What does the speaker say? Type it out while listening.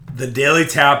The Daily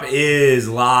Tap is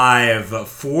live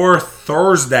for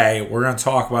Thursday. We're going to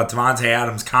talk about Davante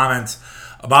Adams' comments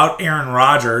about Aaron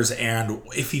Rodgers, and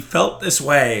if he felt this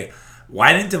way,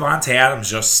 why didn't Davante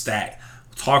Adams just stay?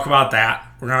 We'll talk about that.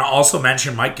 We're going to also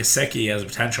mention Mike Gesicki as a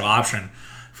potential option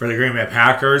for the Green Bay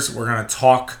Packers. We're going to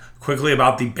talk quickly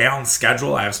about the balanced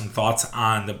schedule. I have some thoughts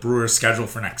on the Brewers' schedule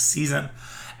for next season.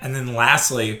 And then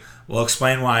lastly, we'll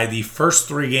explain why the first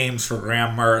 3 games for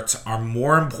Graham Mertz are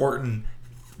more important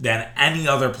than any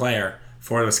other player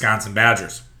for the Wisconsin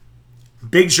Badgers.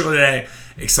 Big show today.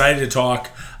 Excited to talk.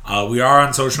 We are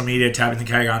on social media, Tapping the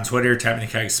Keg on Twitter, Tapping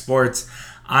the Keg Sports,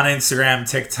 on Instagram,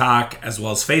 TikTok, as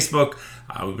well as Facebook.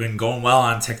 We've been going well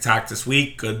on TikTok this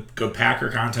week. Good Packer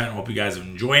content. Hope you guys are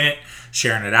enjoying it,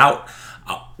 sharing it out.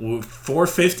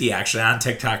 450 actually on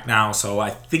TikTok now, so I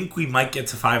think we might get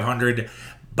to 500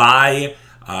 by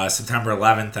September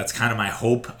 11th. That's kind of my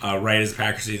hope right as the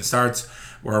Packer season starts.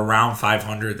 We're around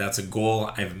 500. That's a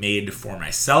goal I've made for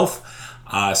myself.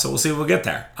 So we'll see if we'll get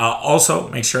there. Also,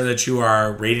 make sure that you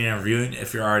are rating and reviewing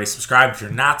if you're already subscribed. If you're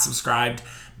not subscribed,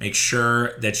 make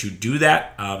sure that you do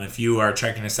that. If you are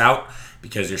checking us out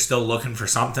because you're still looking for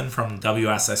something from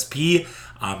WSSP,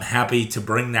 I'm happy to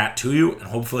bring that to you. And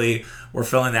hopefully we're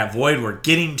filling that void. We're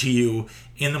getting to you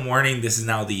in the morning. This is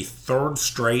now the 3rd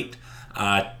straight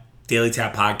Daily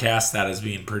Tap podcast that is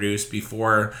being produced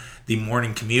before the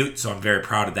morning commute, so I'm very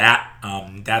proud of that.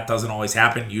 That doesn't always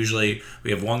happen. Usually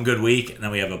we have one good week and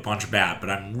then we have a bunch of bad, but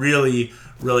I'm really,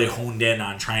 really honed in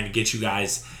on trying to get you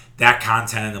guys that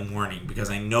content in the morning because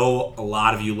I know a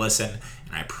lot of you listen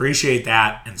and I appreciate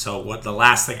that. And so what the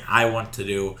last thing I want to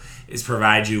do is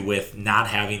provide you with not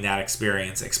having that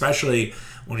experience, especially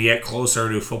when you get closer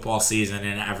to football season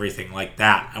and everything like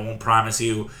that. I won't promise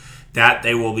you that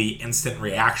they will be instant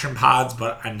reaction pods,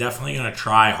 but I'm definitely going to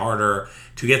try harder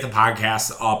to get the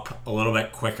podcast up a little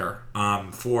bit quicker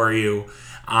for you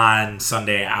on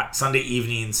Sunday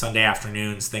evenings, Sunday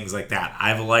afternoons, things like that. I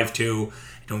have a life too.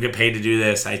 I don't get paid to do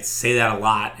this. I say that a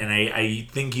lot, and I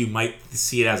think you might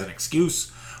see it as an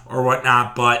excuse or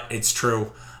whatnot, but it's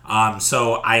true.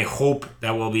 So I hope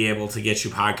that we'll be able to get you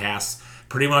podcasts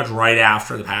pretty much right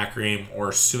after the Packer game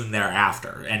or soon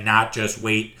thereafter, and not just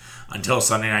wait until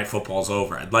Sunday Night Football is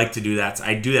over. I'd like to do that.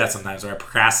 I do that sometimes where I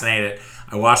procrastinate it.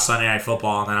 I watch Sunday Night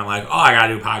Football and then I'm like, oh, I got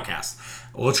to do a podcast.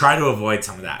 We'll try to avoid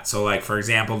some of that. So, like, for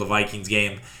example, the Vikings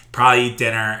game, probably eat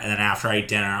dinner, and then after I eat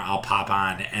dinner, I'll pop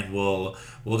on and we'll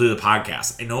do the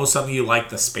podcast. I know some of you liked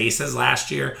the spaces last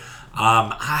year.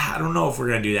 I don't know if we're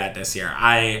going to do that this year.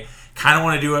 I kind of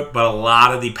want to do it, but a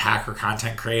lot of the Packer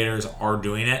content creators are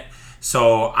doing it.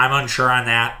 So I'm unsure on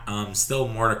that. Still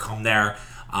more to come there.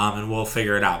 And we'll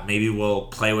figure it out. Maybe we'll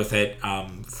play with it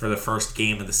for the first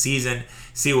game of the season,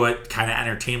 see what kind of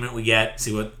entertainment we get,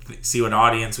 see what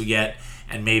audience we get,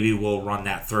 and maybe we'll run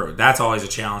that through. That's always a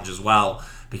challenge as well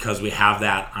because we have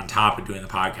that on top of doing the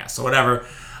podcast. So whatever.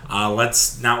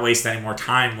 Let's not waste any more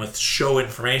time with show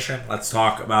information. Let's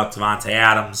talk about Davante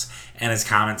Adams and his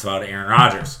comments about Aaron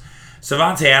Rodgers. So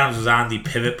Davante Adams was on the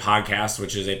Pivot podcast,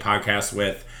 which is a podcast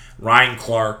with Ryan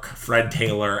Clark, Fred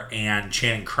Taylor, and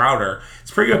Channing Crowder.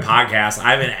 It's a pretty good podcast.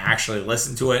 I haven't actually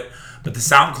listened to it, but the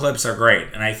sound clips are great.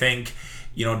 And I think,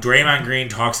 Draymond Green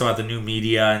talks about the new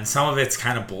media, and some of it's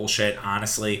kind of bullshit,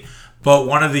 honestly. But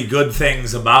one of the good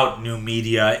things about new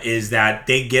media is that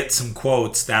they get some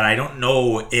quotes that I don't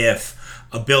know if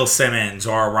a Bill Simmons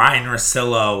or a Ryan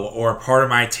Russillo or Part of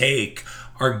My Take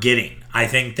are getting. I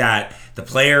think that the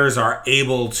players are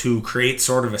able to create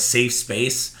sort of a safe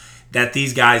space that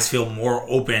these guys feel more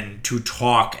open to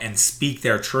talk and speak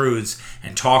their truths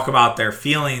and talk about their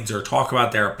feelings or talk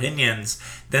about their opinions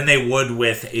than they would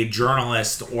with a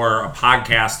journalist or a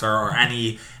podcaster or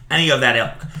any of that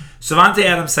ilk. So Davante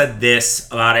Adams said this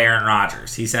about Aaron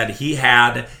Rodgers. He said he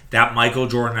had that Michael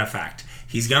Jordan effect.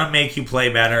 He's going to make you play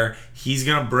better. He's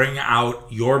going to bring out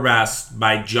your best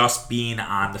by just being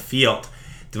on the field.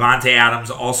 Davante Adams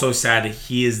also said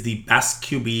he is the best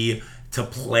QB to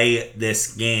play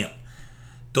this game.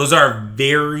 Those are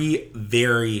very,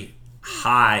 very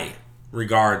high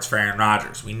regards for Aaron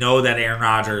Rodgers. We know that Aaron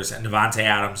Rodgers and Davante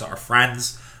Adams are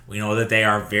friends. We know that they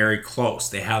are very close.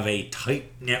 They have a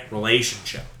tight-knit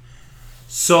relationship.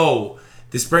 So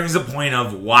this brings the point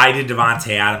of why did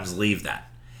Davante Adams leave then?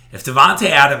 If Davante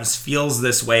Adams feels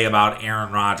this way about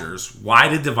Aaron Rodgers, why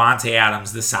did Davante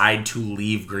Adams decide to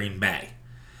leave Green Bay?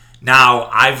 Now,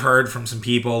 I've heard from some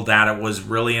people that it was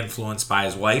really influenced by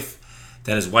his wife,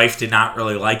 that his wife did not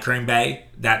really like Green Bay,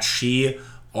 that she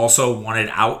also wanted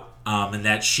out, and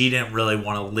that she didn't really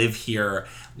want to live here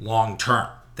long term.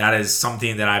 That is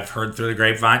something that I've heard through the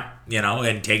grapevine,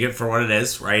 and take it for what it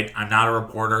is, right? I'm not a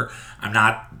reporter. I'm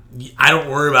not I don't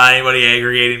worry about anybody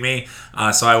aggregating me,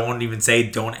 so I won't even say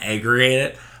don't aggregate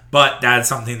it. But that's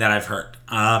something that I've heard.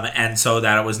 And so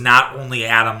that it was not only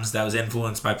Adams that was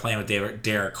influenced by playing with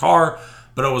Derek Carr,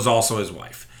 but it was also his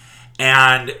wife.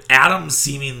 And Adams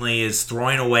seemingly is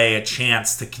throwing away a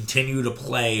chance to continue to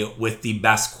play with the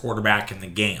best quarterback in the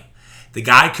game. The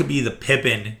guy could be the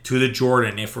Pippen to the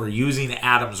Jordan if we're using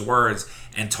Adams' words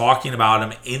and talking about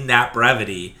him in that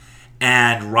brevity.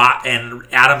 And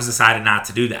Adams decided not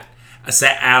to do that.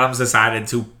 Adams decided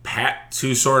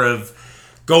to sort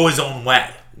of go his own way,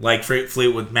 like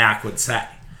Fleetwood Mac would say.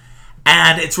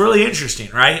 And it's really interesting,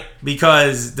 right?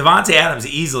 Because Davante Adams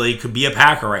easily could be a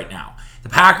Packer right now. The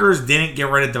Packers didn't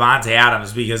get rid of Davante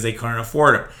Adams because they couldn't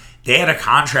afford him. They had a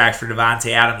contract for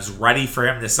Davante Adams ready for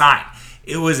him to sign.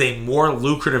 It was a more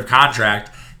lucrative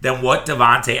contract than what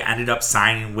Davante ended up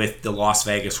signing with the Las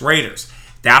Vegas Raiders.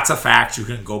 That's a fact. You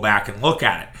can go back and look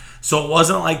at it. So it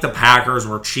wasn't like the Packers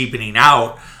were cheapening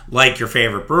out like your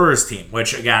favorite Brewers team,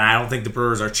 which, again, I don't think the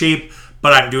Brewers are cheap,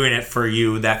 but I'm doing it for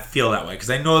you that feel that way. Because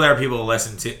I know there are people who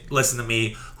listen to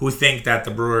me who think that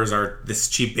the Brewers are this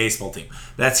cheap baseball team.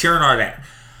 That's here nor there.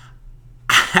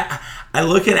 I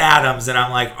look at Adams and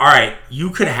I'm like, all right, you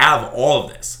could have all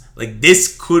of this. Like,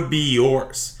 this could be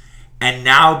yours. And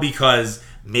now because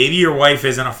maybe your wife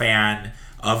isn't a fan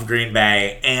of Green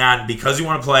Bay, and because you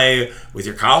want to play with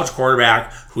your college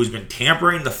quarterback who's been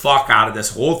tampering the fuck out of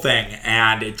this whole thing,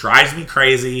 and it drives me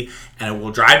crazy, and it will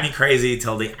drive me crazy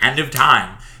till the end of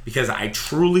time, because I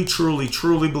truly, truly,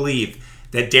 truly believe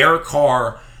that Derek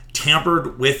Carr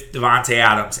tampered with Davante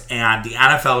Adams, and the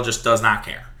NFL just does not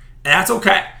care. And that's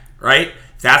okay, right?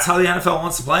 If that's how the NFL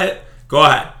wants to play it, go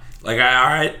ahead. Like, all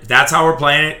right, if that's how we're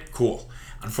playing it, cool.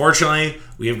 Unfortunately,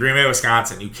 we have Green Bay,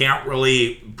 Wisconsin. You can't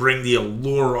really bring the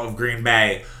allure of Green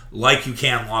Bay like you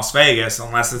can Las Vegas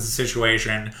unless it's a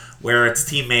situation where it's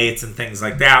teammates and things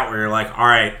like that, where you're like, all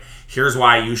right, here's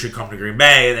why you should come to Green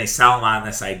Bay, and they sell them on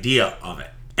this idea of it.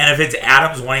 And if it's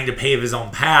Adams wanting to pave his own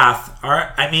path, all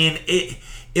right, I mean,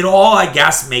 it all, I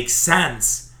guess, makes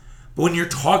sense. But when you're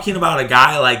talking about a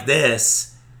guy like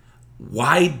this,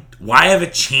 why have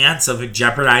a chance of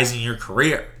jeopardizing your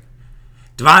career?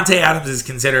 Davante Adams is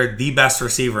considered the best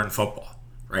receiver in football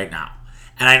right now.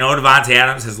 And I know Davante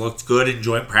Adams has looked good in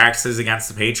joint practices against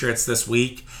the Patriots this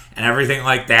week and everything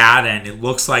like that, and it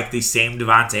looks like the same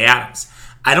Davante Adams.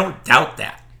 I don't doubt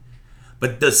that.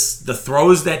 But the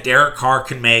throws that Derek Carr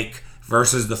can make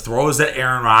versus the throws that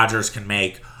Aaron Rodgers can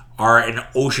make are an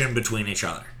ocean between each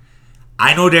other.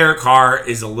 I know Derek Carr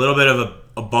is a little bit of an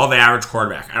above average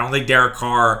quarterback. I don't think Derek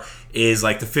Carr is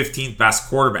like the 15th best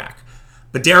quarterback.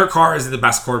 But Derek Carr isn't the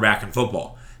best quarterback in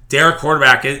football. Derek Carr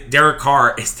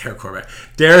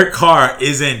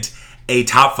isn't a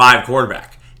top 5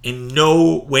 quarterback. In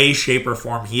no way, shape, or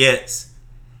form he is.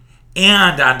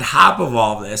 And on top of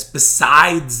all this,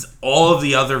 besides all of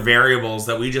the other variables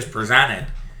that we just presented,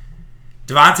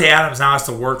 Davante Adams now has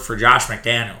to work for Josh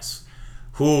McDaniels,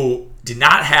 who did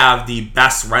not have the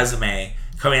best resume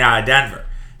coming out of Denver.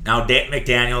 Now,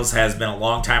 McDaniels has been a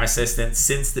longtime assistant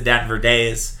since the Denver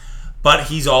days, but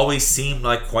he's always seemed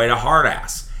like quite a hard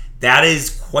ass. That is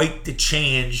quite the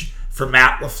change for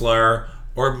Matt LaFleur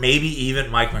or maybe even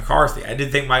Mike McCarthy. I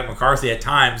did think Mike McCarthy at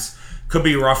times could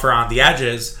be rougher on the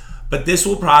edges, but this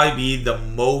will probably be the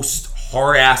most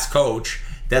hard-ass coach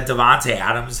that Davante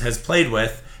Adams has played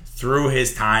with through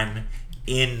his time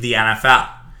in the NFL.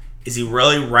 Is he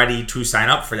really ready to sign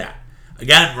up for that?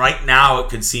 Again, right now it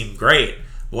could seem great,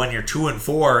 but when you're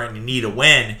 2-4 and you need a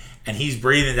win and he's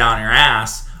breathing down your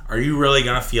ass, are you really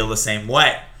going to feel the same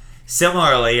way?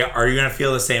 Similarly, are you going to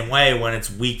feel the same way when it's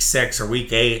week 6 or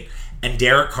week 8 and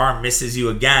Derek Carr misses you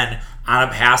again on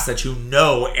a pass that you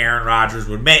know Aaron Rodgers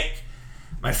would make?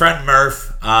 My friend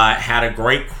Murph had a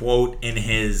great quote in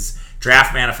his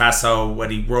draft manifesto,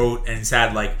 what he wrote, and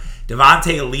said, like,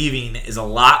 Davante leaving is a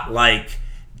lot like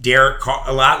Derek Carr,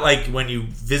 a lot like when you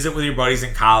visit with your buddies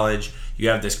in college. You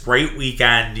have this great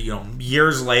weekend,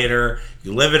 years later,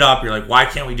 you live it up. You're like, why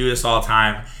can't we do this all the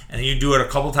time? And then you do it a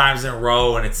couple times in a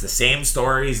row, and it's the same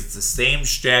stories, it's the same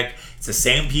shtick, it's the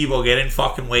same people getting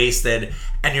fucking wasted.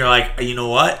 And you're like, you know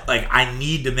what? Like, I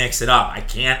need to mix it up. I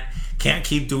can't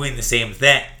keep doing the same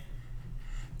thing.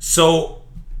 So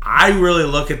I really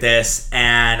look at this,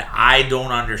 and I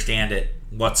don't understand it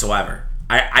whatsoever.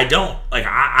 I don't. Like,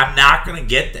 I'm not going to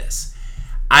get this.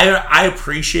 I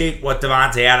appreciate what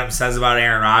Davante Adams says about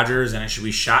Aaron Rodgers, and it should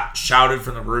be shouted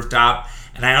from the rooftop.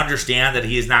 And I understand that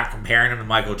he is not comparing him to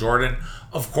Michael Jordan.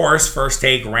 Of course, First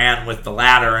Take ran with the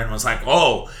latter and was like,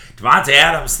 oh, Davante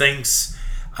Adams thinks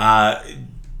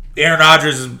Aaron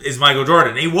Rodgers is Michael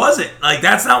Jordan. He wasn't. Like,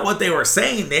 that's not what they were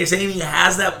saying. They're saying he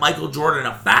has that Michael Jordan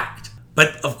effect.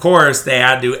 But, of course, they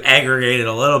had to aggregate it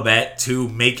a little bit to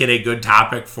make it a good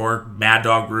topic for Mad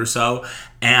Dog Russo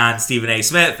and Stephen A.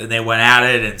 Smith. And they went at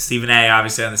it, and Stephen A.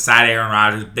 obviously on the side of Aaron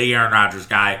Rodgers, big Aaron Rodgers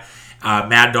guy.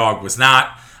 Mad Dog was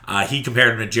not. He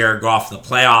compared him to Jared Goff in the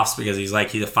playoffs because he's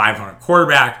a 500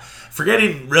 quarterback.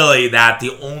 Forgetting really that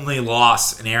the only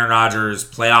loss in Aaron Rodgers'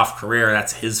 playoff career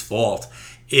that's his fault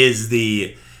is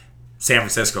the San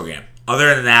Francisco game.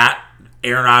 Other than that,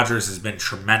 Aaron Rodgers has been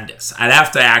tremendous. I'd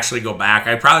have to actually go back.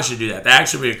 I probably should do that. That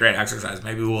actually would be a great exercise.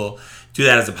 Maybe we'll do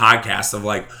that as a podcast of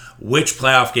which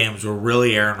playoff games were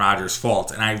really Aaron Rodgers'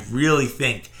 fault. And I really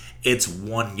think it's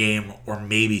one game or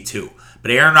maybe two.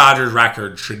 But Aaron Rodgers'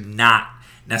 record should not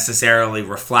necessarily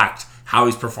reflect how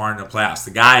he's performed in the playoffs.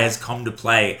 The guy has come to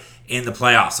play in the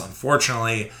playoffs.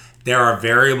 Unfortunately, there are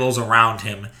variables around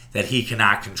him that he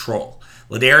cannot control.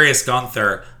 Ladarius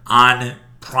Gunther on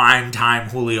primetime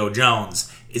Julio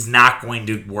Jones is not going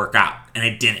to work out, and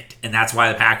it didn't. And that's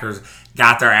why the Packers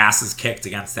got their asses kicked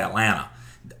against Atlanta.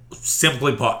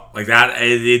 Simply put,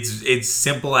 it's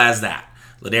simple as that.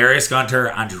 Ladarius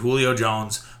Gunther on Julio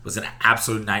Jones was an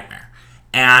absolute nightmare.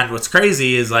 And what's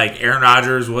crazy is Aaron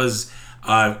Rodgers was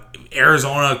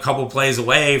Arizona a couple plays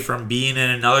away from being in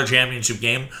another championship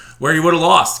game where he would have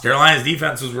lost. Carolina's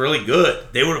defense was really good.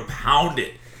 They would have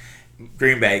pounded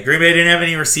Green Bay. Green Bay didn't have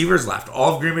any receivers left.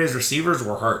 All of Green Bay's receivers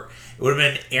were hurt. It would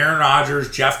have been Aaron Rodgers,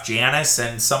 Jeff Janis,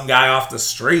 and some guy off the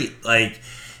street.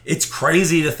 It's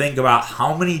crazy to think about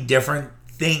how many different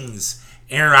things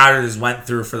Aaron Rodgers went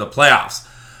through for the playoffs.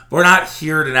 But we're not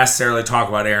here to necessarily talk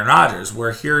about Aaron Rodgers.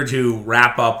 We're here to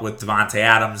wrap up with Davante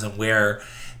Adams and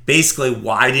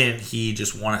why didn't he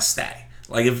just want to stay?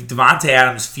 If Davante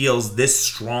Adams feels this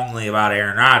strongly about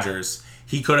Aaron Rodgers,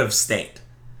 he could have stayed.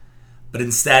 But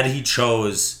instead, he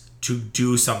chose to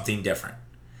do something different.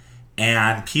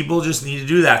 And people just need to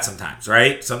do that sometimes,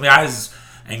 right? Some guys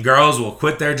and girls will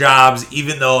quit their jobs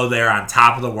even though they're on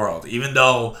top of the world, even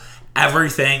though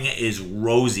everything is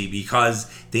rosy because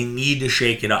they need to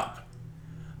shake it up.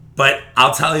 But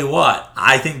I'll tell you what,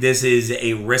 I think this is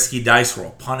a risky dice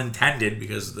roll, pun intended,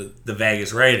 because of the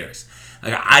Vegas Raiders.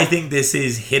 I think this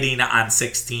is hitting on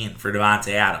 16 for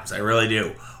Davante Adams. I really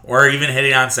do. Or even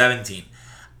hitting on 17.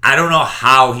 I don't know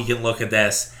how he can look at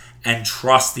this and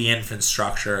trust the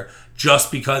infrastructure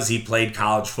just because he played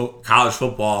college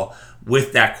football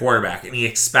with that quarterback and he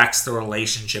expects the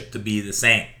relationship to be the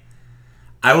same.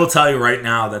 I will tell you right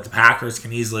now that the Packers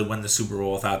can easily win the Super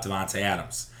Bowl without Davante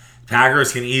Adams. The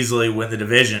Packers can easily win the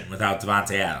division without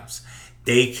Davante Adams.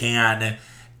 They can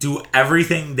do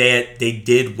everything that they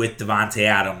did with Davante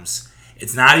Adams.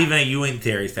 It's not even a Ewing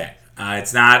theory thing.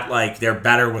 It's not like they're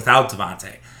better without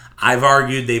Davante. I've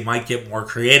argued they might get more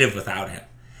creative without him.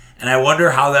 And I wonder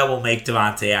how that will make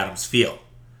Davante Adams feel.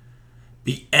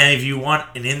 And if you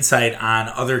want an insight on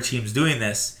other teams doing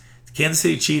this, the Kansas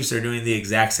City Chiefs are doing the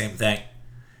exact same thing.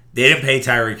 They didn't pay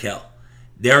Tyreek Hill.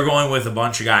 They're going with a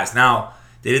bunch of guys. Now,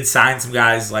 they did sign some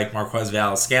guys like Marquez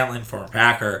Valdes-Scantling, former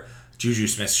Packer, Juju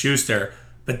Smith-Schuster,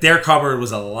 but their cupboard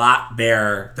was a lot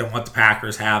barer than what the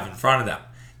Packers have in front of them.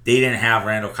 They didn't have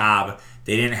Randall Cobb.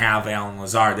 They didn't have Allen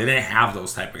Lazard. They didn't have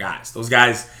those type of guys. Those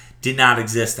guys did not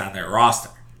exist on their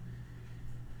roster.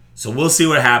 So we'll see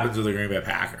what happens with the Green Bay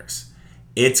Packers.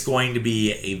 It's going to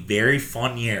be a very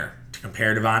fun year to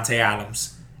compare Davante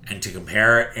Adams and to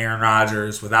compare Aaron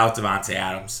Rodgers without Davante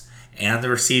Adams and the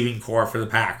receiving core for the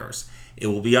Packers. It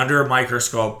will be under a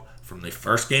microscope from the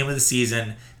first game of the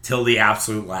season till the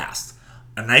absolute last.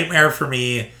 A nightmare for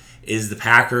me is the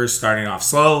Packers starting off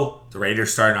slow, the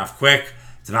Raiders starting off quick,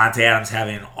 Davante Adams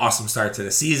having an awesome start to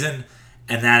the season,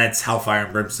 and then it's hellfire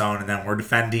and brimstone, and then we're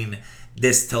defending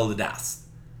this till the death.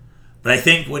 But I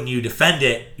think when you defend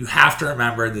it, you have to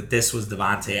remember that this was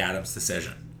Davante Adams'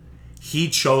 decision. He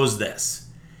chose this,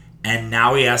 and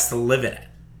now he has to live in it.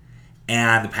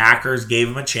 And the Packers gave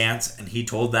him a chance, and he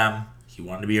told them he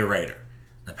wanted to be a Raider.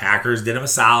 The Packers did him a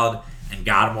solid and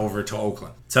got him over to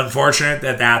Oakland. It's unfortunate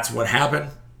that that's what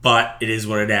happened, but it is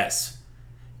what it is.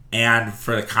 And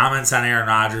for the comments on Aaron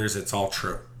Rodgers, it's all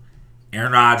true.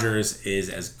 Aaron Rodgers is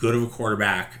as good of a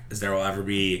quarterback as there will ever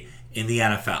be in the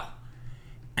NFL.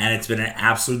 And it's been an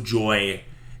absolute joy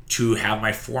to have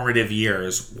my formative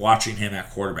years watching him at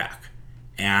quarterback.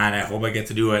 And I hope I get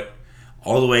to do it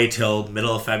all the way till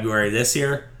middle of February this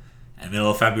year and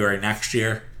middle of February next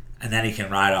year. And then he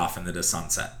can ride off into the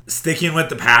sunset. Sticking with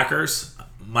the Packers,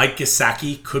 Mike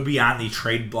Gesicki could be on the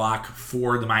trade block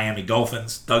for the Miami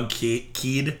Dolphins. Doug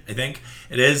Keed, I think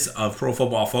it is, of Pro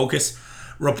Football Focus,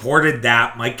 reported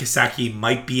that Mike Gesicki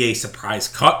might be a surprise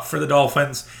cut for the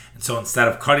Dolphins. And so instead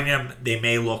of cutting him, they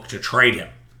may look to trade him.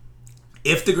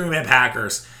 If the Green Bay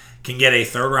Packers can get a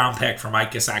third-round pick for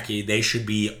Mike Gesicki, they should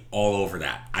be all over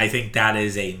that. I think that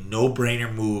is a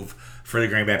no-brainer move for the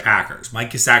Green Bay Packers.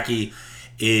 Mike Gesicki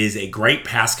is a great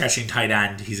pass-catching tight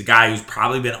end. He's a guy who's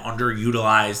probably been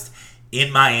underutilized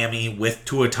in Miami with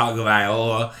Tua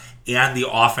Tagovailoa and the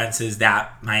offenses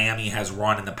that Miami has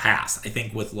run in the past. I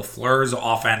think with LaFleur's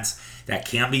offense that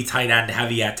can be tight end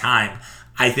heavy at time,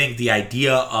 I think the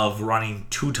idea of running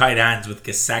two tight ends with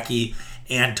Gesicki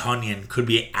and Tonyan could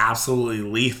be absolutely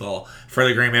lethal for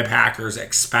the Green Bay Packers,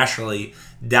 especially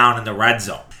down in the red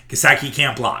zone. Gesicki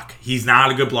can't block. He's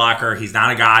not a good blocker. He's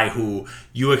not a guy who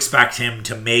you expect him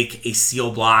to make a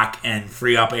seal block and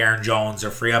free up Aaron Jones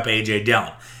or free up A.J.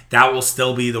 Dillon. That will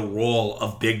still be the role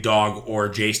of Big Dog or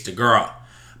Jace DeGura.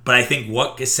 But I think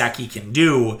what Gesicki can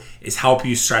do is help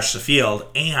you stretch the field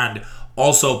and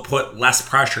also put less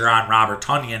pressure on Robert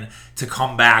Tonyan to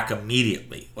come back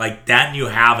immediately. Like, then you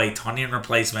have a Tonyan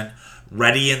replacement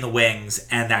ready in the wings,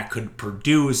 and that could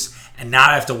produce and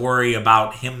not have to worry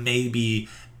about him maybe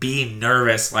being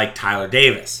nervous like Tyler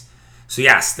Davis. So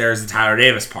yes, there's the Tyler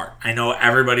Davis part. I know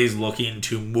everybody's looking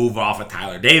to move off of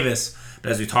Tyler Davis,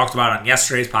 but as we talked about on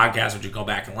yesterday's podcast, which you go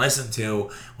back and listen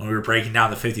to when we were breaking down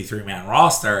the 53-man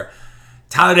roster,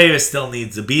 Tyler Davis still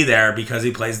needs to be there because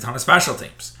he plays a ton of special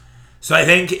teams. So I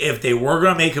think if they were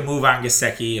going to make a move on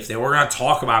Gesicki, if they were going to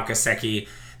talk about Gesicki,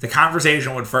 the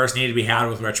conversation would first need to be had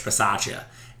with Rich Bisaccia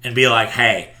and be like,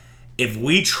 hey, if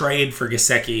we trade for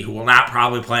Gesicki, who will not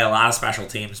probably play a lot of special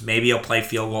teams, maybe he'll play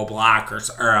field goal block or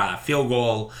field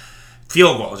goal,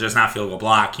 just not field goal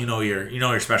block. You know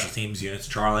your special teams units,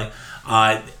 Charlie.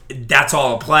 That's all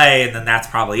I'll play, and then that's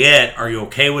probably it. Are you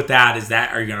okay with that?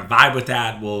 Are you going to vibe with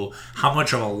that? Well, how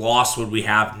much of a loss would we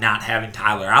have not having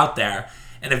Tyler out there?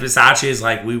 And if Bisaccia is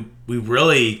like, we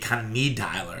really kind of need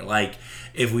Tyler. Like,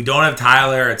 if we don't have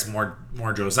Tyler, it's more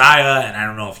Josiah, and I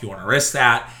don't know if you want to risk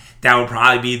that. That would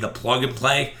probably be the plug and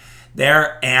play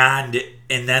there, and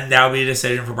then that would be a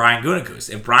decision for Brian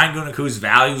Gutekunst. If Brian Gutekunst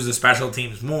values the special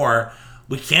teams more,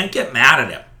 we can't get mad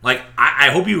at him. Like, I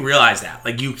hope you realize that.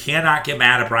 Like, you cannot get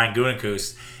mad at Brian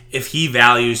Gutekunst if he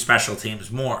values special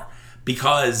teams more,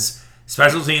 because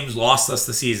special teams lost us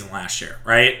the season last year,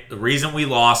 right? The reason we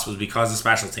lost was because of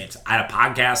special teams. I had a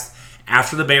podcast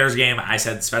after the Bears game. I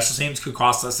said special teams could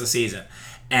cost us the season,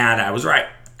 and I was right.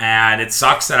 And it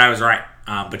sucks that I was right.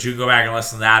 But you can go back and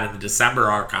listen to that in the December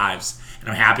archives, and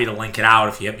I'm happy to link it out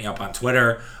if you hit me up on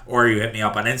Twitter or you hit me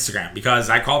up on Instagram, because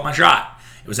I called my shot.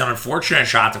 It was an unfortunate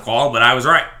shot to call, but I was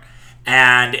right.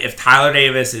 And if Tyler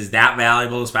Davis is that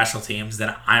valuable to special teams,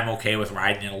 then I'm okay with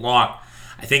riding it along.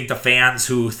 I think the fans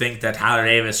who think that Tyler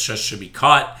Davis just should be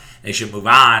cut, they should move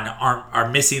on, are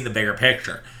missing the bigger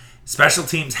picture. Special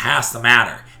teams has to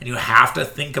matter, and you have to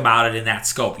think about it in that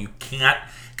scope. You can't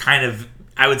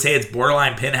I would say it's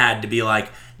borderline pinhead to be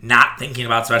like not thinking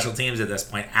about special teams at this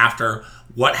point after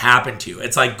what happened to you.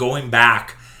 It's like going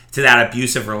back to that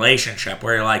abusive relationship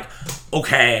where you're like,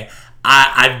 okay,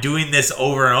 I'm doing this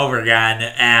over and over again,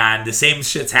 and the same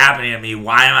shit's happening to me.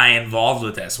 Why am I involved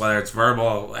with this? Whether it's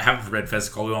verbal, heaven forbid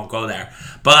physical, we won't go there.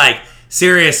 But like,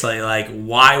 seriously, like,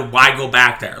 why go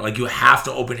back there? Like, you have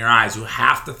to open your eyes. You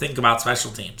have to think about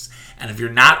special teams. And if you're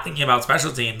not thinking about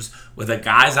special teams with the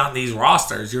guys on these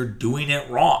rosters, you're doing it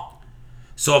wrong.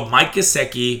 So if Mike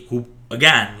Gesicki, who,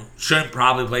 again, shouldn't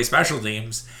probably play special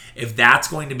teams, if that's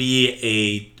going to be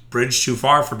a bridge too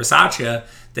far for Bisaccia,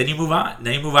 then you move on.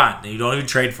 Then you don't even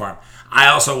trade for him. I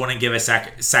also wouldn't give a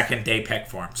second day pick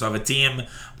for him. So if a team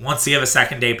wants to give a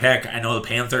second day pick, I know the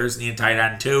Panthers need a tight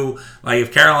end too. Like,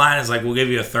 if Carolina's like, we'll give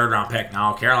you a third round pick.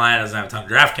 Now, Carolina doesn't have a ton of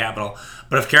draft capital,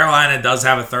 but if Carolina does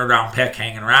have a third round pick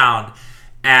hanging around,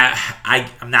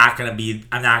 I'm not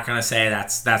gonna say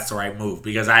that's the right move,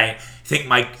 because I think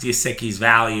Mike Gesicki's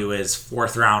value is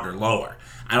fourth round or lower.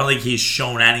 I don't think he's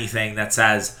shown anything that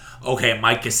says, okay,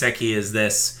 Mike Gesicki is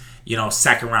this,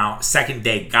 second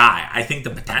day guy. I think the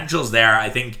potential's there. I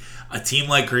think a team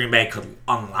like Green Bay could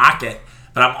unlock it,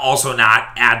 but I'm also not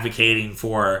advocating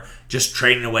for just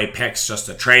trading away picks just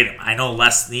to trade them. I know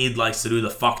Les Snead likes to do the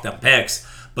fuck them picks,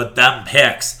 but them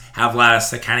picks have led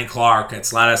us to Kenny Clark.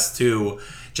 It's led us to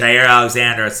Jair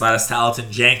Alexander. It's led us to Elton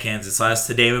Jenkins. It's led us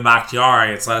to David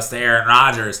Bakhtiari. It's led us to Aaron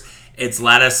Rodgers. It's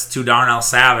led us to Darnell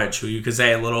Savage, who you could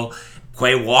say a little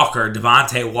Quay Walker,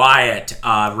 Devontae Wyatt,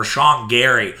 Rashawn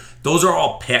Gary. Those are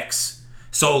all picks.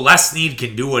 So Les Snead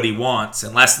can do what he wants,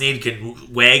 and Les Snead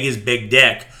can wag his big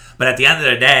dick. But at the end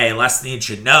of the day, Les Snead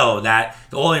should know that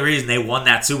the only reason they won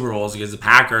that Super Bowl is because the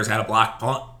Packers had a blocked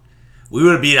punt. We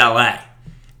would have beat LA.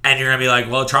 And you're going to be like,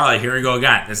 well, Charlie, here we go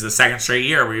again. This is the second straight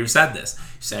year where you've said this.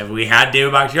 You said if we had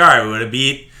David Bakhtiari, we would have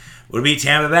beat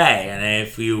Tampa Bay. And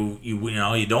if you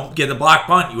don't get the block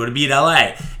punt, you would have beat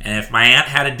LA. And if my aunt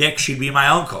had a dick, she'd be my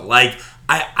uncle. Like,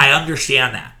 I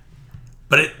understand that.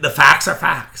 But the facts are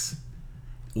facts.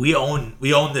 We own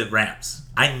the Rams.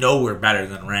 I know we're better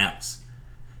than the Rams.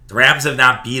 The Rams have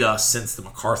not beat us since the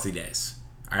McCarthy days.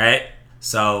 All right?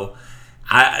 So,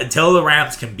 until the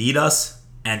Rams can beat us,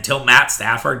 until Matt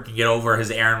Stafford can get over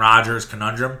his Aaron Rodgers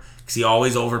conundrum, because he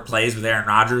always overplays with Aaron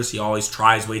Rodgers. He always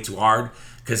tries way too hard,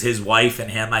 because his wife and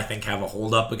him, I think, have a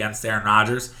holdup against Aaron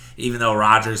Rodgers, even though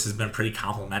Rodgers has been pretty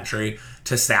complimentary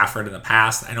to Stafford in the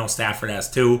past. I know Stafford has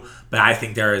too, but I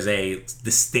think there is a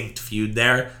distinct feud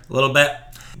there a little bit.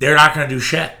 They're not going to do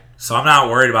shit. So I'm not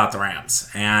worried about the Rams.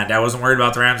 And I wasn't worried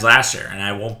about the Rams last year, and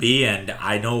I won't be. And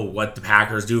I know what the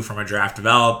Packers do from a draft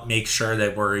develop, make sure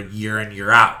that we're year in, year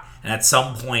out. And at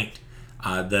some point,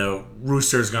 the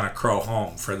rooster's going to crow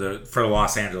home for the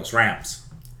Los Angeles Rams.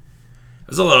 It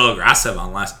was a little aggressive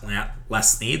on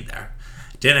Les Snead there.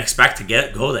 Didn't expect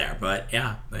to go there, but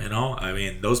yeah,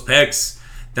 those picks,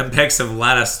 have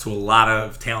led us to a lot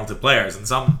of talented players, and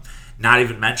some not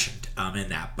even mentioned in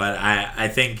that. But I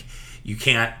think you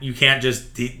can't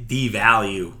just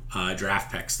devalue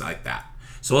draft picks like that.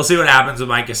 So we'll see what happens with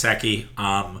Mike Gesicki.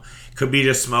 Could be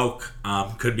just smoke.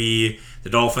 Could be the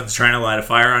Dolphins trying to light a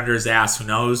fire under his ass. Who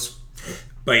knows?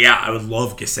 But yeah, I would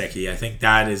love Gesicki. I think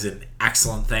that is an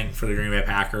excellent thing for the Green Bay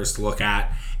Packers to look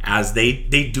at, as they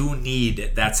do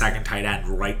need that second tight end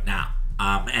right now.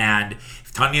 And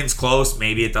if Tunyon's close,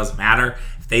 maybe it doesn't matter.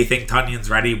 If they think Tunyon's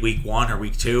ready week 1 or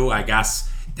week 2, I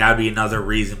guess that would be another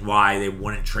reason why they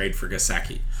wouldn't trade for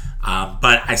Gesicki.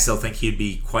 But I still think he'd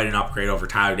be quite an upgrade over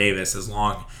Tyler Davis as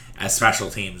long as special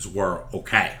teams were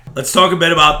okay. Let's talk a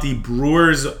bit about the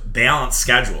Brewers' balanced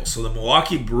schedule. So the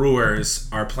Milwaukee Brewers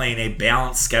are playing a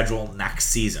balanced schedule next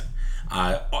season.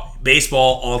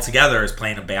 Baseball altogether is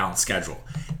playing a balanced schedule.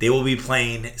 They will be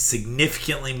playing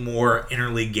significantly more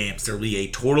interleague games. There will be a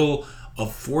total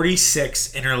of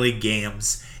 46 interleague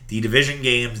games. The division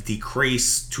games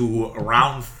decrease to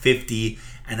around 50,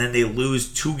 and then they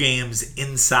lose 2 games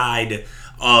inside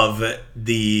of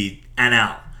the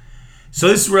NL. So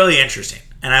this is really interesting.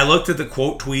 And I looked at the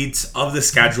quote tweets of the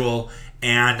schedule,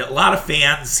 and a lot of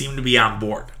fans seem to be on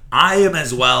board. I am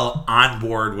as well on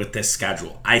board with this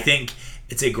schedule. I think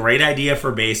it's a great idea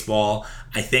for baseball.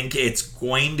 I think it's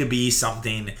going to be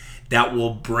something that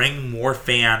will bring more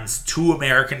fans to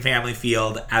American Family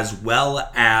Field, as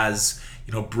well as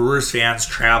Brewers fans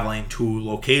traveling to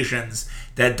locations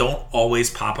that don't always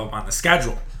pop up on the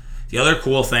schedule. The other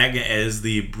cool thing is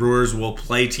the Brewers will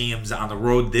play teams on the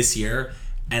road this year,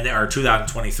 and or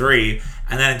 2023,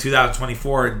 and then in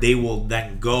 2024 they will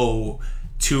then go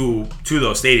to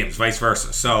those stadiums, vice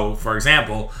versa. So, for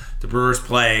example, the Brewers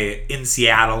play in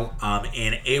Seattle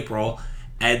in April,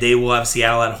 and they will have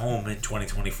Seattle at home in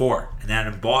 2024. And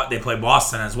then they play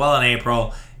Boston as well in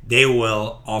April. They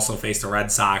will also face the Red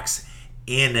Sox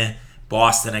in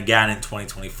Boston again in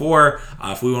 2024.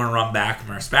 If we want to run back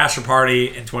from our Spasher Party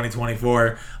in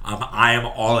 2024, I am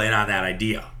all in on that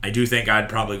idea. I do think I'd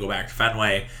probably go back to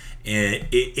Fenway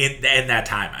in that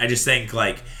time. I just think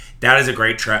that is a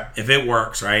great trip if it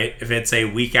works, right? If it's a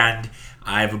weekend,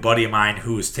 I have a buddy of mine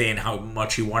who was saying how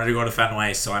much he wanted to go to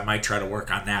Fenway, so I might try to work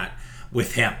on that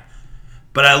with him.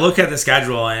 But I look at the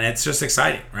schedule, and it's just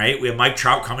exciting, right? We have Mike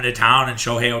Trout coming to town and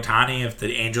Shohei Ohtani if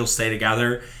the Angels stay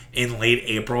together in late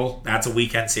April. That's a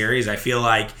weekend series. I feel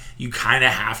like you kind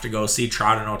of have to go see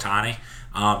Trout and Ohtani.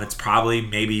 It's probably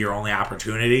maybe your only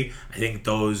opportunity. I think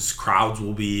those crowds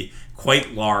will be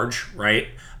quite large, right?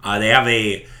 They have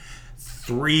a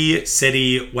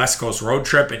 3-city West Coast road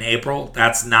trip in April.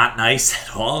 That's not nice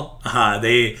at all.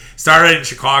 They started in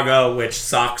Chicago, which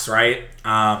sucks, right?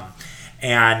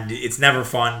 And it's never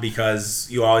fun because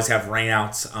you always have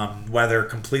rainouts, weather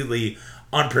completely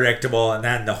unpredictable, and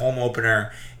then the home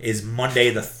opener is Monday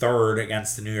the 3rd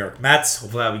against the New York Mets.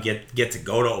 Hopefully we get to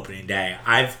go to opening day.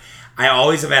 I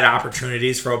always have had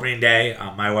opportunities for opening day.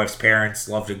 My wife's parents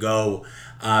love to go,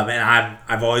 and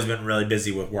I've always been really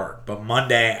busy with work. But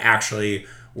Monday actually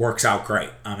works out great.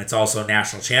 It's also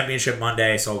National Championship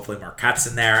Monday, so hopefully Marquette's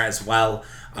in there as well.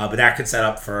 But that could set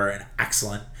up for an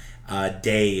excellent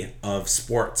day of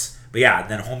sports. But yeah,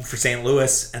 then home for St.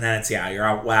 Louis, and then you're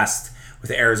out west with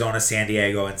Arizona, San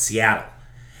Diego, and Seattle.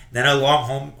 Then a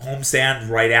long homestand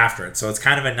right after it. So it's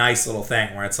kind of a nice little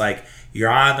thing where it's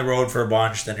you're on the road for a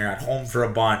bunch, then you're at home for a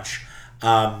bunch.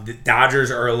 The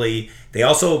Dodgers early. They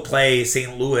also play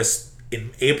St. Louis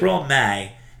in April and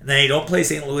May, and then they don't play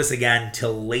St. Louis again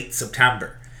till late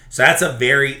September. So that's a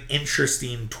very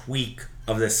interesting tweak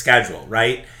of the schedule,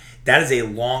 right? That is a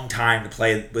long time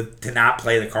to not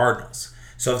play the Cardinals.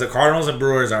 So if the Cardinals and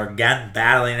Brewers are again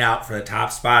battling out for the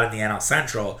top spot in the NL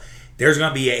Central, there's going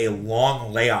to be a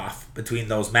long layoff between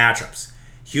those matchups.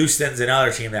 Houston's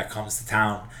another team that comes to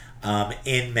town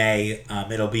in May.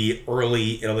 It'll be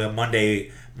early. It'll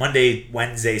be a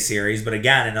Wednesday series. But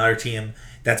again, another team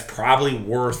that's probably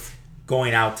worth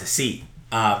going out to see.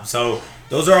 So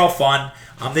those are all fun.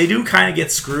 They do kind of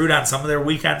get screwed on some of their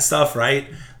weekend stuff, right?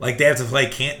 Like they have to play.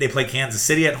 They play Kansas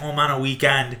City at home on a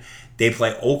weekend. They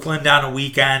play Oakland on a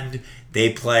weekend.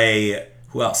 They play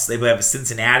who else? They have a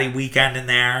Cincinnati weekend in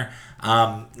there.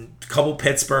 A couple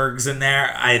Pittsburghs in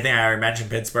there. I think I already mentioned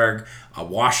Pittsburgh.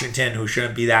 Washington, who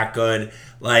shouldn't be that good.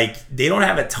 Like, they don't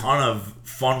have a ton of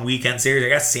fun weekend series. I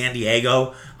guess San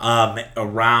Diego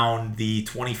around the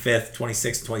 25th,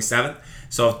 26th, 27th.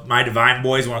 So if my Divine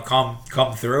Boys want to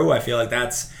come through, I feel like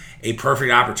that's a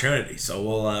perfect opportunity. So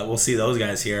we'll see those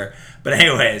guys here. But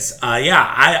anyways,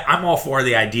 I'm all for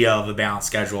the idea of a balanced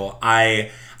schedule.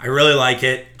 I really like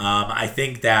it. I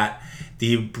think that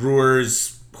the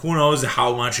Brewers, who knows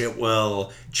how much it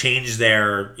will change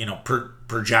their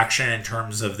projection in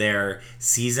terms of their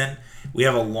season. We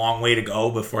have a long way to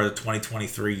go before the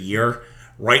 2023 year.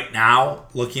 Right now,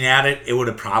 looking at it, it would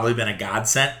have probably been a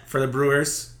godsend for the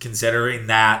Brewers, considering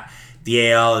that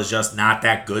the AL is just not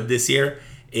that good this year.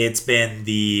 It's been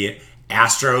the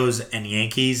Astros and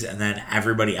Yankees and then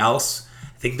everybody else.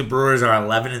 I think the Brewers are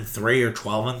 11-3 or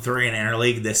 12-3 in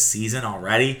interleague this season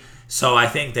already. So I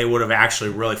think they would have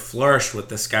actually really flourished with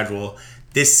the schedule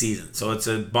this season. So it's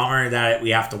a bummer that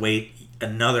we have to wait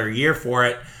another year for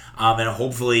it, and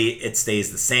hopefully it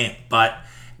stays the same. But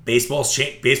baseball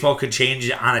could change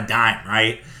on a dime,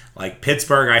 right? Like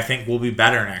Pittsburgh, I think will be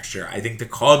better next year. I think the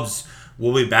Cubs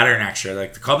will be better next year.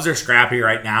 Like the Cubs are scrappy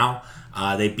right now.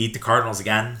 They beat the Cardinals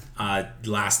again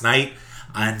last night.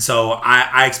 And so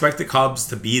I expect the Cubs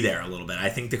to be there a little bit. I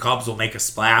think the Cubs will make a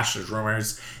splash. There's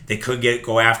rumors they could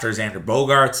go after Xander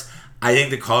Bogaerts. I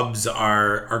think the Cubs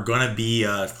are going to be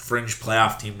a fringe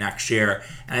playoff team next year.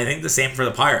 And I think the same for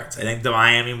the Pirates. I think the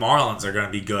Miami Marlins are going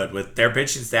to be good with their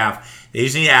pitching staff. They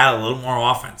just need to add a little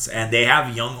more offense. And they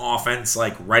have young offense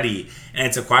ready. And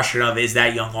it's a question of, is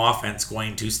that young offense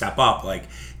going to step up?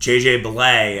 Like JJ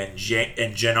Belay and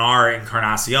Jenar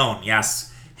Encarnacion.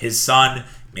 Yes, his son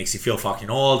makes you feel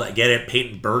fucking old. I get it.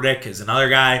 Peyton Burdick is another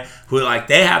guy who,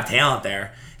 they have talent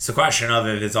there. It's a question of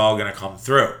if it's all going to come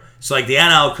through. So, the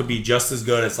NL could be just as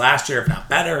good as last year, if not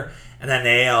better. And then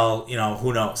the AL,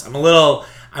 who knows? I'm a little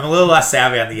less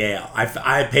savvy on the AL.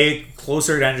 I pay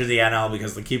closer attention to the NL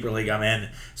because the keeper league I'm in,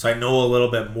 so I know a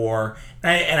little bit more.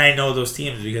 And I know those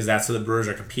teams because that's who the Brewers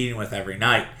are competing with every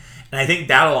night. And I think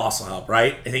that'll also help,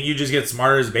 right? I think you just get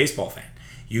smarter as a baseball fan.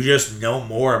 You just know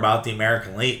more about the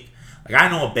American League. I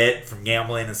know a bit from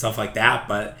gambling and stuff like that,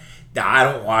 but I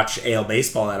don't watch AL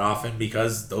baseball that often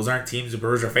because those aren't teams the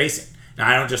Brewers are facing. Now,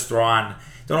 I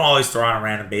don't always throw on a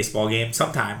random baseball game.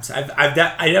 Sometimes I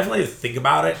definitely think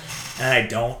about it, and I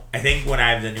don't. I think when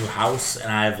I have the new house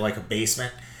and I have a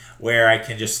basement where I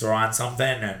can just throw on something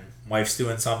and wife's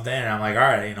doing something, and I'm like, all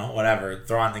right, whatever,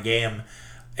 throw on the game.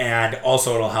 And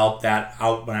also it'll help that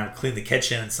out when I clean the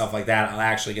kitchen and stuff like that, I'll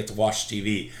actually get to watch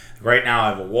TV. Right now I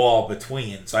have a wall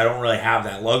between, so I don't really have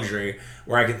that luxury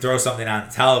where I can throw something on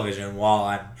the television while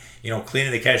I'm,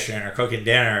 cleaning the kitchen or cooking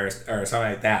dinner or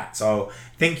something like that. So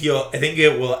I think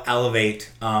it will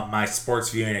elevate my sports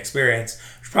viewing experience,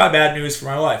 which is probably bad news for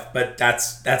my wife, but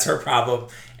that's her problem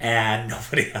and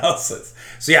nobody else's.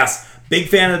 So yes, big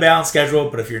fan of the balanced schedule,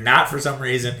 but if you're not for some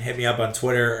reason, hit me up on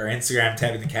Twitter or Instagram,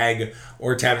 Tapping the Keg,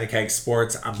 or Tapping the Keg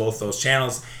Sports on both those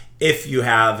channels if you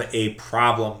have a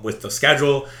problem with the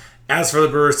schedule. As for the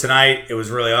Brewers tonight, it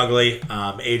was really ugly.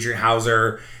 Adrian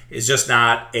Hauser is just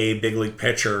not a big league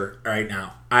pitcher right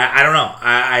now. I don't know.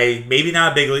 I maybe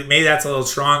not a big league. Maybe that's a little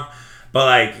strong.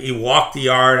 But he walked the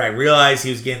yard. I realized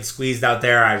he was getting squeezed out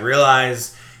there. I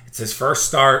realized it's his first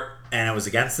start, and it was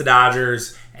against the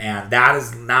Dodgers. And that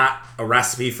is not a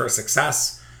recipe for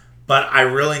success. But I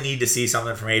really need to see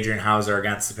something from Adrian Hauser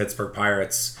against the Pittsburgh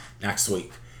Pirates next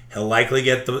week. He'll likely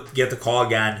get the call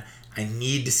again. I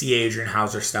need to see Adrian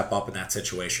Hauser step up in that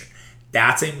situation.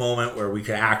 That's a moment where we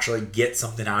could actually get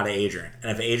something out of Adrian.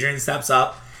 And if Adrian steps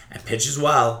up and pitches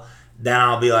well, then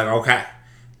I'll be like, okay,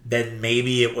 then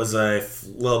maybe it was a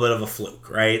little bit of a fluke,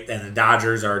 right? And the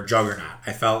Dodgers are a juggernaut.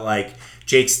 I felt like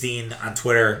Jake Stein on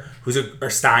Twitter,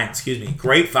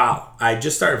 great follow. I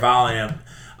just started following him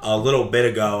a little bit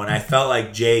ago, and I felt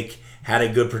like Jake had a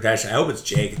good protection. I hope it's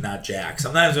Jake and not Jack.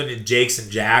 Sometimes when it's Jakes and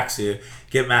Jacks, you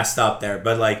get messed up there.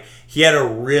 But he had a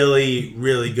really,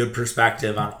 really good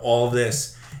perspective on all of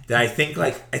this. that I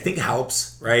think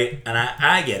helps, right? And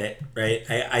I get it, right?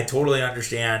 I totally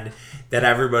understand that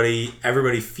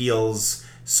everybody feels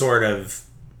sort of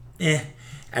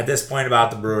at this point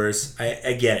about the Brewers.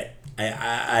 I get it.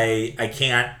 I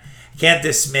can't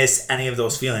dismiss any of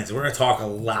those feelings. We're going to talk a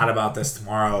lot about this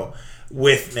tomorrow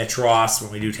with Mitch Ross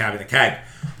when we do Tapping the Keg.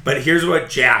 But here's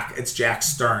what it's Jack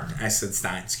Stern. I said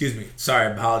Stein. Excuse me. Sorry,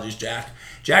 apologies, Jack.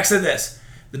 Jack said this.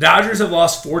 The Dodgers have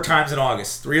lost 4 times in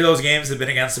August. 3 of those games have been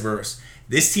against the Brewers.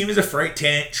 This team is a freight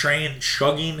train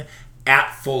chugging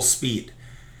at full speed.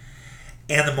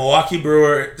 And the Milwaukee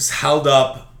Brewers held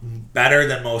up better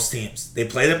than most teams. They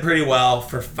played them pretty well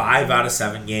for 5 out of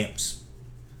 7 games.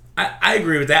 I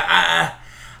agree with that.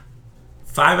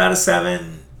 5 out of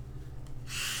 7...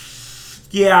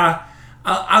 Yeah,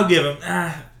 I'll give them.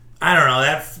 I don't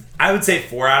know. I would say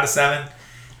 4 out of 7.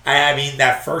 I mean,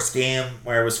 that first game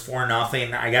where it was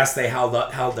 4-0, I guess they held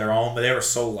their own, but they were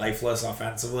so lifeless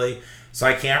offensively. So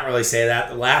I can't really say that.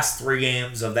 The last 3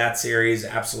 games of that series,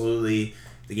 absolutely.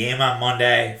 The game on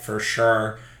Monday, for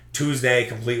sure. Tuesday,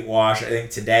 complete wash. I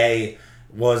think today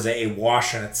was a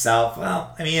wash in itself.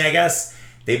 Well, I mean, I guess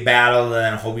they battled,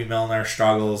 and then Hobie Milner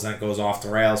struggles, and it goes off the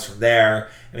rails from there.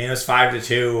 I mean, it was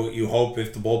 5-2. You hope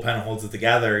if the bullpen holds it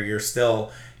together, you're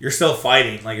still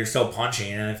fighting, like you're still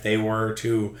punching. And if they were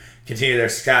to continue their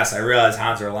success, I realize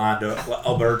Hanser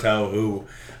Alberto, who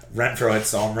Renfroe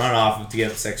hits the home run off to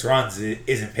get 6 runs,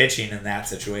 isn't pitching in that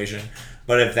situation.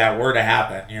 But if that were to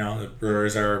happen, the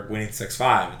Brewers are winning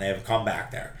 6-5, and they have a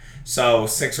comeback there. So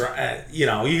 6,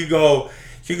 you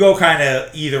could go kind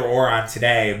of either or on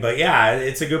today. But yeah,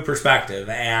 it's a good perspective,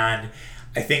 and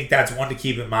I think that's one to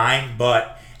keep in mind.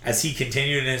 But as he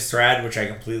continued in his thread, which I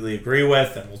completely agree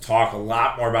with, and we'll talk a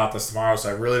lot more about this tomorrow, so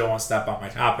I really don't want to step on my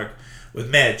topic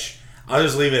with Mitch, I'll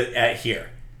just leave it at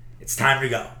here. It's time to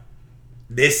go.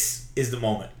 This is the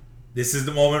moment. This is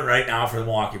the moment right now for the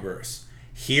Milwaukee Brewers.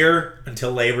 Here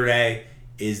until Labor Day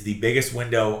is the biggest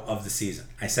window of the season.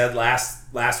 I said last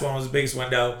one was the biggest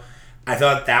window. I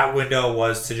thought that window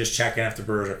was to just check in if the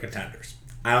Brewers are contenders.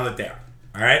 I don't think they are.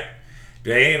 All right?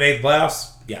 Do they make the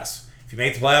playoffs? Yes. If you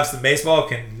make the playoffs in baseball,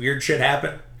 can weird shit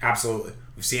happen? Absolutely.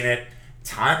 We've seen it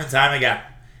time and time again.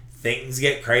 Things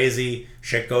get crazy.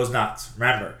 Shit goes nuts.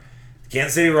 Remember, the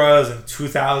Kansas City Royals in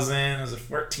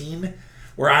 2014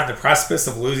 were on the precipice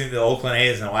of losing to the Oakland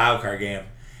A's in a wild card game.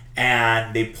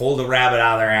 And they pulled a rabbit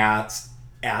out of their ass,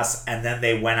 and then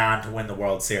they went on to win the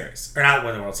World Series. Or not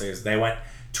win the World Series. They went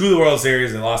to the World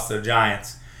Series and lost to the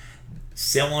Giants.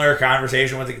 Similar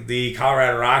conversation with the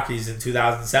Colorado Rockies in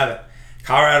 2007.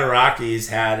 Colorado Rockies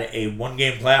had a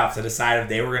 1-game playoff to decide if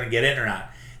they were going to get in or not.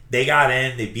 They got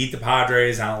in. They beat the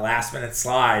Padres on a last-minute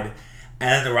slide. And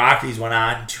then the Rockies went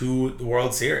on to the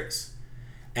World Series.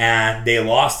 And they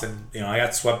lost, and I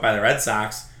got swept by the Red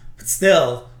Sox. But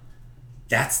still,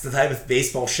 that's the type of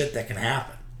baseball shit that can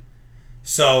happen.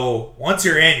 So once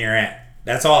you're in, you're in.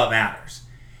 That's all that matters.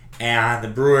 And the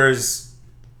Brewers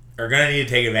are going to need to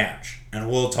take advantage. And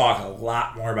we'll talk a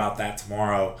lot more about that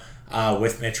tomorrow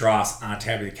with Mitch Ross on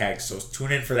Tapping the Keg. So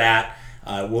tune in for that.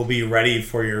 We'll be ready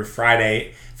for your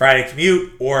Friday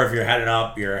commute, or if you're heading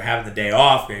up, you're having the day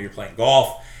off, maybe you're playing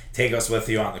golf, take us with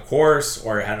you on the course,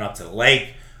 or you're heading up to the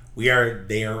lake. We are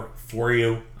there for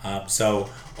you. So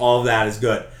all of that is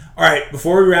good. All right,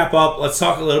 before we wrap up, let's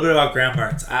talk a little bit about Graham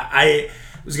Mertz. I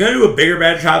was going to do a bigger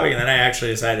bad topic, and then I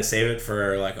actually decided to save it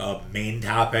for like a main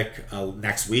topic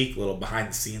next week, a little behind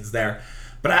the scenes there.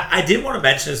 But I did want to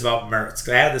mention this about Mertz, because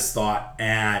I had this thought,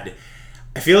 and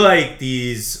I feel like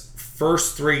these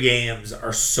first 3 games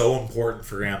are so important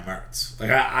for Graham Mertz.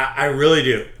 Like, I really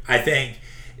do. I think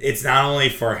it's not only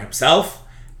for himself,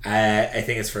 I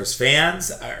think it's for his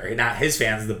fans, or not his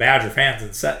fans, the Badger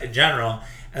fans in general,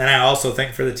 and then I also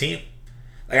think for the team.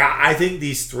 Like, I think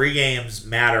these 3 games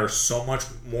matter so much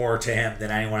more to him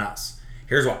than anyone else.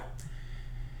 Here's why.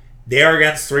 They are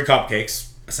against 3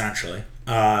 cupcakes, essentially.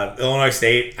 Illinois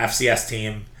State, FCS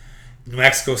team. New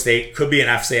Mexico State could be an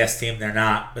FCS team. They're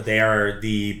not, but they are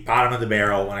the bottom of the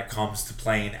barrel when it comes to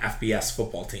playing FBS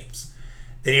football teams.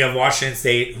 Then you have Washington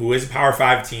State, who is a Power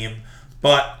 5 team,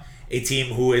 but a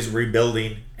team who is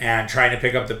rebuilding and trying to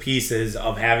pick up the pieces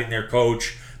of having their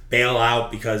coach bail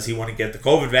out because he wanted to get the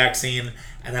COVID vaccine,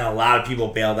 and then a lot of people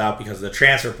bailed out because of the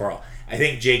transfer portal. I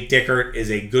think Jake Dickert is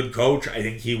a good coach. I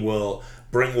think he will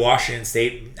bring Washington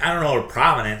State, I don't know, to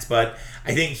prominence, but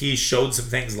I think he showed some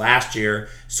things last year,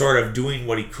 sort of doing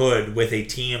what he could with a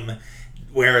team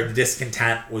where the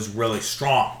discontent was really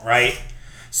strong, right?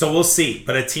 So we'll see.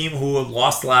 But a team who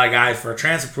lost a lot of guys for a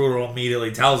transfer portal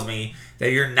immediately tells me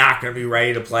that you're not going to be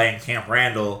ready to play in Camp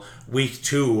Randall week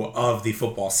 2 of the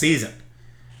football season.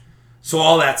 So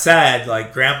all that said,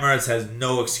 like Graham Mertz has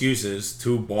no excuses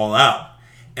to ball out.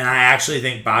 And I actually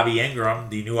think Bobby Ingram,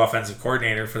 the new offensive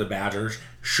coordinator for the Badgers,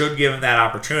 should give him that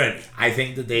opportunity. I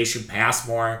think that they should pass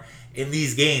more in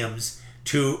these games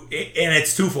and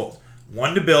it's twofold.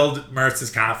 One, to build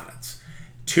Mertz's confidence.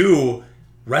 Two,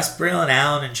 rest Braylon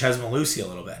Allen and Ches Malusi a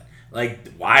little bit.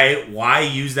 Like, why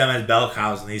use them as bell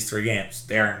cows in these 3 games?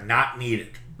 They are not needed,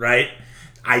 right?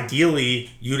 Ideally,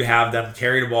 you'd have them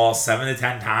carry the ball 7 to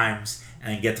 10 times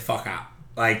and then get the fuck out.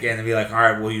 Like, and be like, all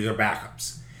right, we'll use our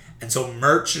backups. And so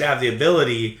Mertz should have the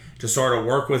ability to sort of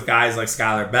work with guys like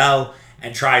Skylar Bell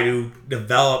and try to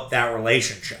develop that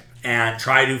relationship and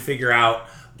try to figure out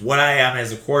what I am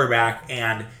as a quarterback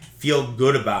and feel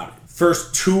good about it.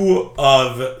 First 2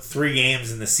 of 3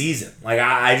 games in the season. Like,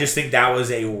 I just think that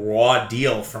was a raw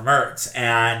deal for Mertz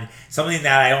and something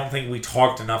that I don't think we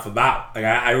talked enough about. Like,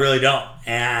 I really don't.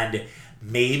 And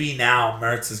maybe now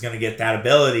Mertz is going to get that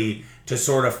ability to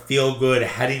sort of feel good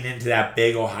heading into that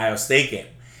big Ohio State game.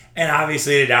 And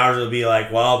obviously the doubters will be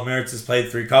like, well, Mertz has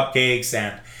played 3 cupcakes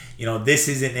and, this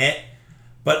isn't it.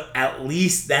 But at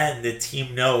least then the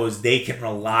team knows they can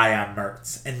rely on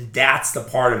Mertz. And that's the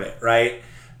part of it, right?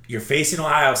 You're facing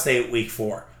Ohio State week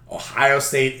 4. Ohio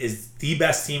State is the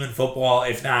best team in football,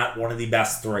 if not one of the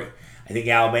best 3. I think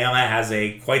Alabama has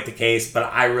quite the case, but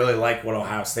I really like what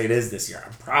Ohio State is this year.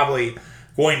 I'm probably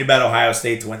going to bet Ohio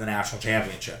State to win the national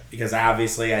championship because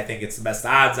obviously I think it's the best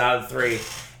odds out of the 3,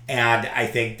 and I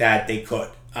think that they could.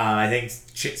 I think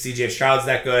C.J. Stroud's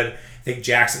that good. I think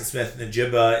Jackson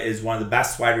Smith-Njigba is one of the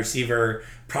best wide receiver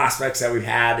prospects that we've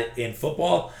had in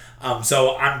football.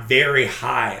 So I'm very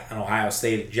high on Ohio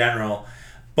State in general.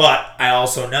 But I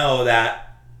also know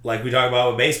that, like we talk about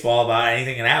with baseball, about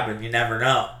anything can happen. You never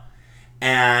know.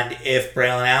 And if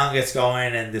Braylon Allen gets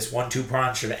going and this 1-2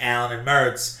 punch of Allen and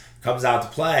Mertz comes out to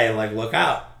play, like, look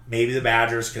out. Maybe the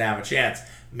Badgers can have a chance.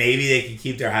 Maybe they can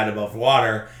keep their head above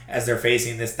water as they're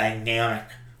facing this dynamic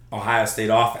Ohio State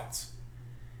offense.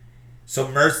 So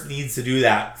Mertz needs to do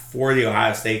that for the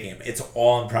Ohio State game. It's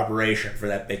all in preparation for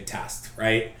that big test,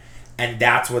 right? And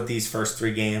that's what these first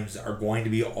 3 games are going to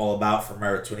be all about for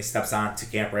Mertz when he steps on to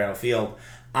Camp Randall Field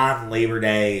on Labor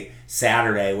Day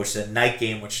Saturday, which is a night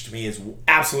game, which to me is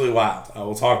absolutely wild.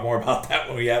 We'll talk more about that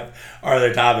when we have our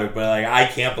other topic, but like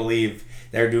I can't believe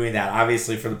they're doing that,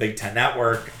 obviously, for the Big Ten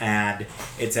Network, and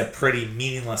it's a pretty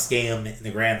meaningless game in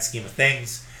the grand scheme of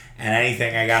things. And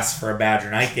anything, I guess, for a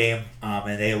Badger night game,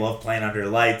 and they love playing under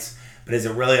the lights. But is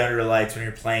it really under the lights when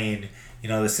you're playing,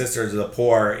 the Sisters of the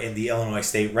Poor in the Illinois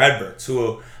State Redbirds,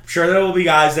 who I'm sure there will be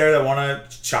guys there that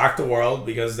want to shock the world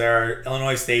because they're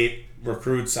Illinois State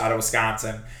recruits out of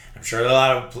Wisconsin. I'm sure a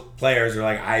lot of players are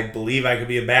like, I believe I could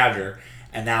be a Badger,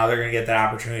 and now they're going to get that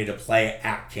opportunity to play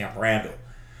at Camp Randall.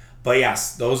 But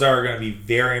yes, those are going to be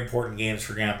very important games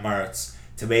for Graham Mertz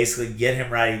to basically get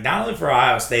him ready, not only for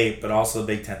Ohio State, but also the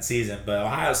Big Ten season. But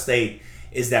Ohio State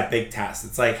is that big test.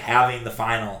 It's like having the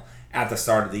final at the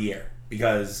start of the year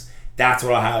because that's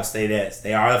what Ohio State is.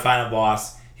 They are the final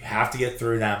boss. You have to get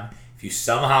through them. If you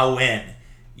somehow win,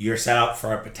 you're set up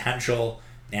for a potential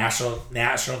national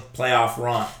playoff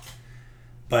run.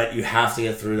 But you have to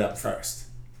get through them first.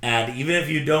 And even if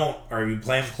you don't, or you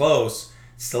play them close,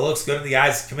 it still looks good in the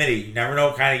eyes of the committee. You never know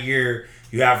what kind of year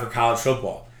you have for college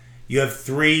football. You have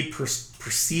 3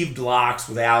 perceived locks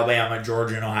with Alabama,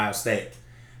 Georgia, and Ohio State.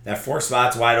 That 4th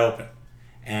spot's wide open.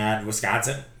 And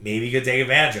Wisconsin maybe could take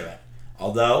advantage of it.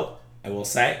 Although, I will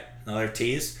say, another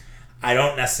tease, I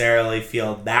don't necessarily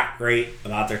feel that great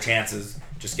about their chances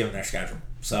just given their schedule.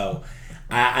 So,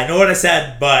 I know what I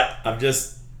said, but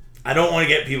I don't want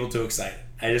to get people too excited.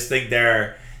 I just think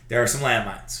there are some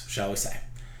landmines, shall we say.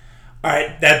 All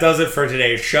right, that does it for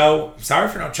today's show. I'm sorry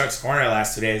for no Chuck's Corner the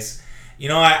last 2 days.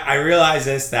 I realize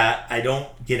this, that I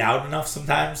don't get out enough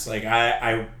sometimes. Like,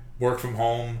 I work from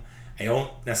home. I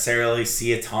don't necessarily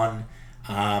see a ton.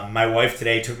 My wife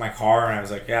today took my car, and I was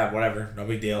like, yeah, whatever. No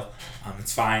big deal.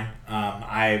 It's fine.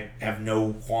 I have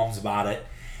no qualms about it.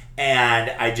 And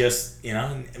I just,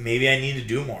 maybe I need to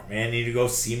do more. Maybe I need to go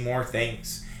see more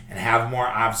things and have more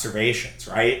observations,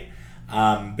 right?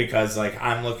 Because,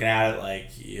 I'm looking at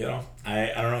it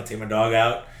I don't know, take my dog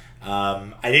out.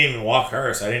 I didn't even walk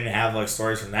her, so I didn't have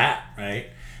stories from that,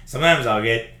 right? Sometimes I'll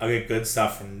get good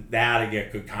stuff from that. I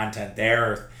get good content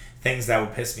there, or things that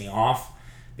would piss me off.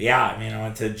 But yeah, I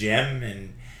went to the gym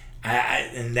and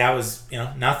and that was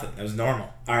nothing. That was normal.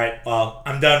 All right, well,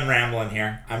 I'm done rambling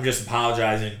here. I'm just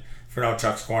apologizing for no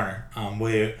Chuck's Corner.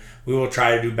 We will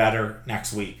try to do better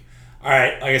next week. All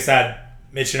right, like I said,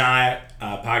 Mitch and I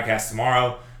podcast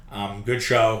tomorrow. Good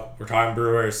show. We're talking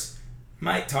Brewers.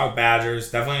 Might talk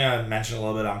Badgers. Definitely going to mention a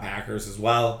little bit on Packers as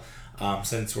well.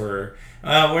 since we're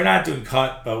not doing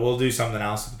cut, but we'll do something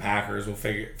else with the Packers. We'll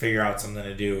figure out something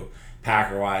to do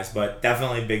Packer wise, but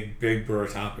definitely big Brewer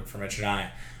topic for Mitch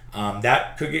and I.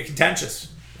 That could get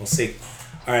contentious. We'll see.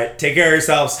 All right, take care of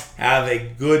yourselves. Have a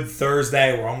good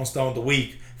Thursday. We're almost done with the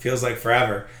week. Feels like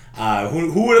forever.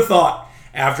 Who would have thought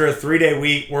after a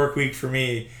 3-day work week for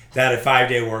me that a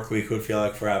 5-day work week would feel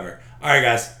like forever? All right,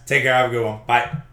 guys. Take care. Have a good one. Bye.